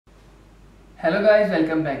Hello guys,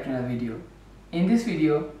 welcome back to another video. In this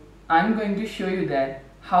video, I'm going to show you that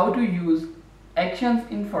how to use actions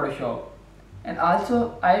in Photoshop, and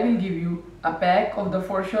also I will give you a pack of the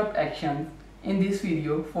Photoshop actions in this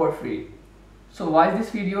video for free. So watch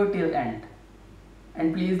this video till end.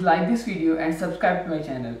 And please like this video and subscribe to my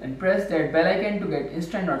channel and press that bell icon to get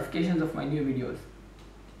instant notifications of my new videos.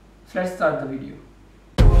 So let's start the video.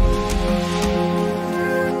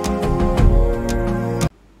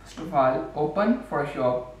 First of all, open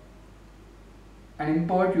Photoshop and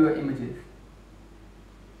import your images.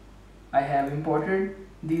 I have imported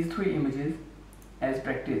these three images as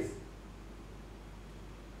practice.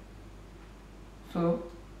 So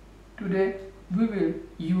today we will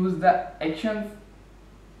use the actions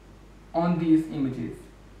on these images.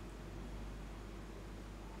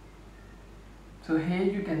 So here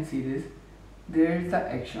you can see this, there is the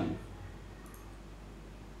action.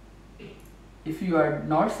 If you are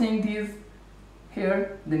not seeing these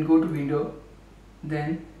here, then go to window,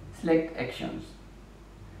 then select actions.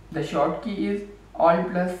 The short key is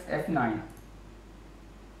Alt plus F9.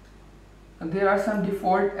 There are some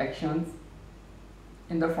default actions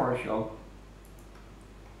in the Photoshop,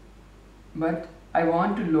 but I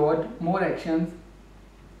want to load more actions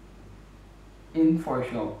in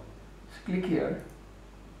Photoshop. So click here,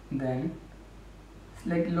 then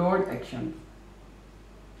select load actions,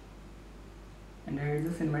 and here is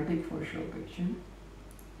the cinematic Photoshop action.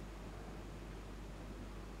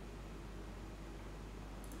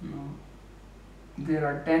 Now there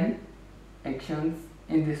are 10 actions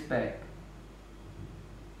in this pack.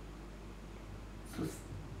 So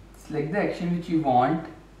select the action which you want,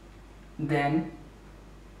 then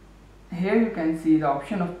here you can see the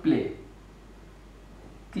option of play.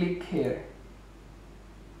 Click here,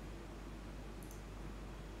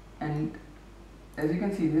 and as you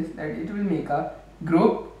can see this, that it will make a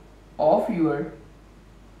group of your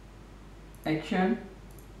action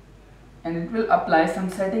and it will apply some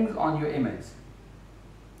settings on your image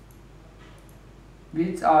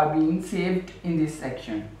which are being saved in this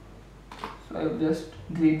section. So I will just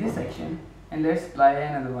delete this section and let's apply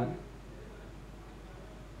another one.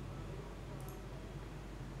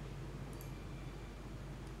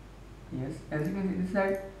 Yes, as you can see this,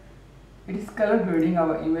 that it is color grading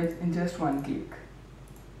our image in just one click.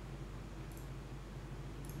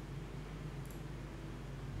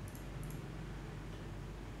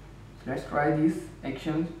 So let's try these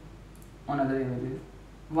actions on other images.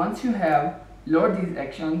 Once you have load these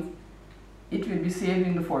actions, it will be saved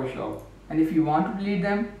in the Photoshop, and if you want to delete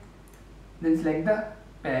them, then select the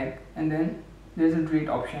pack and then there is a delete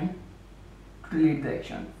option to delete the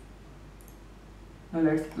action. Now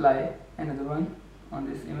let's apply another one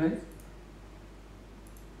on this image.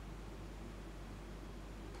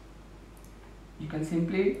 You can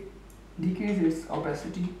simply decrease its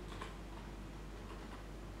opacity.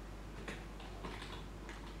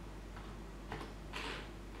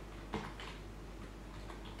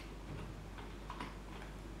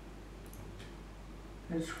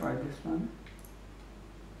 Let's try this one.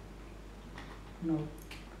 No.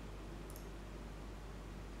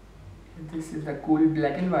 This is the cool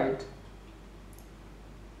black and white.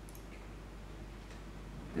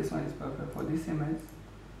 This one is perfect for this image,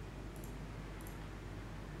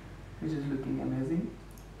 which is looking amazing.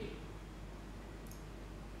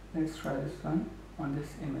 Let's try this one on this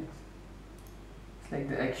image. Select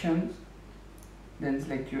the actions, then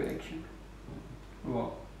select your action.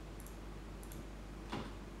 Wow.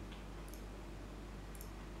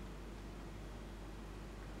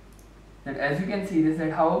 That as you can see this,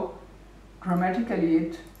 that how dramatically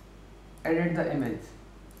it added the image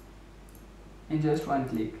in just one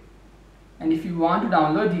click. And if you want to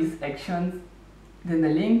download these actions, then the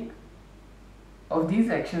link of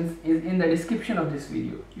these actions is in the description of this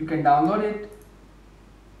video. You can download it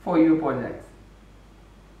for your projects.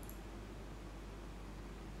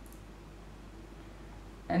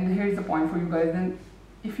 And here's the point for you guys. Then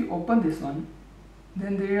if you open this one,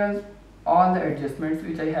 then there are all the adjustments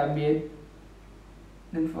which I have made.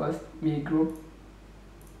 Then first, make group,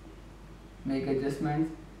 make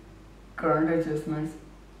adjustments, current adjustments.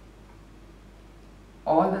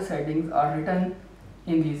 All the settings are written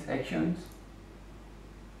in these actions.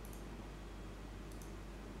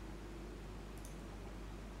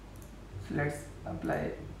 So let's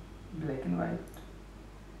apply black and white.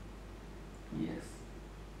 Yes.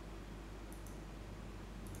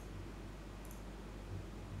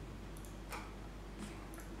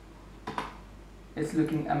 It's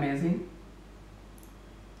looking amazing.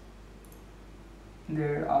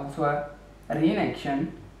 There also a rain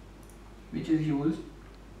action which is used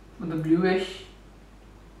for the bluish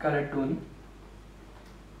color tone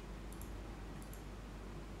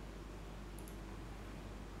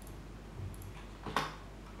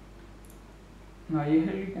Now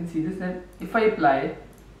here you can see this, that if I apply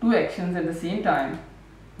two actions at the same time,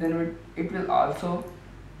 then it will also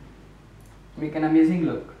make an amazing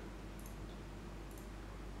look.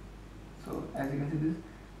 So as you can see this,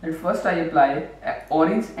 that first I apply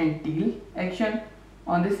orange and teal action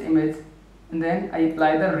on this image, and then I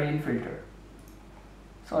apply the rain filter,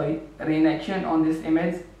 rain action on this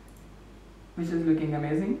image, which is looking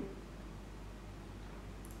amazing.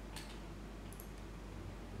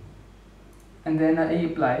 And then I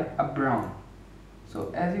apply a brown.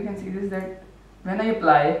 So as you can see this, that when I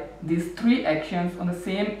apply these three actions on the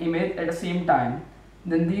same image at the same time,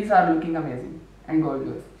 then these are looking amazing and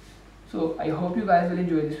gorgeous. So I hope you guys will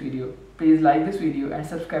enjoy this video. Please like this video and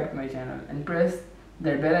subscribe to my channel and press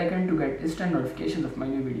that bell icon to get instant notifications of my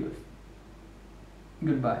new videos.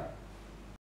 Goodbye.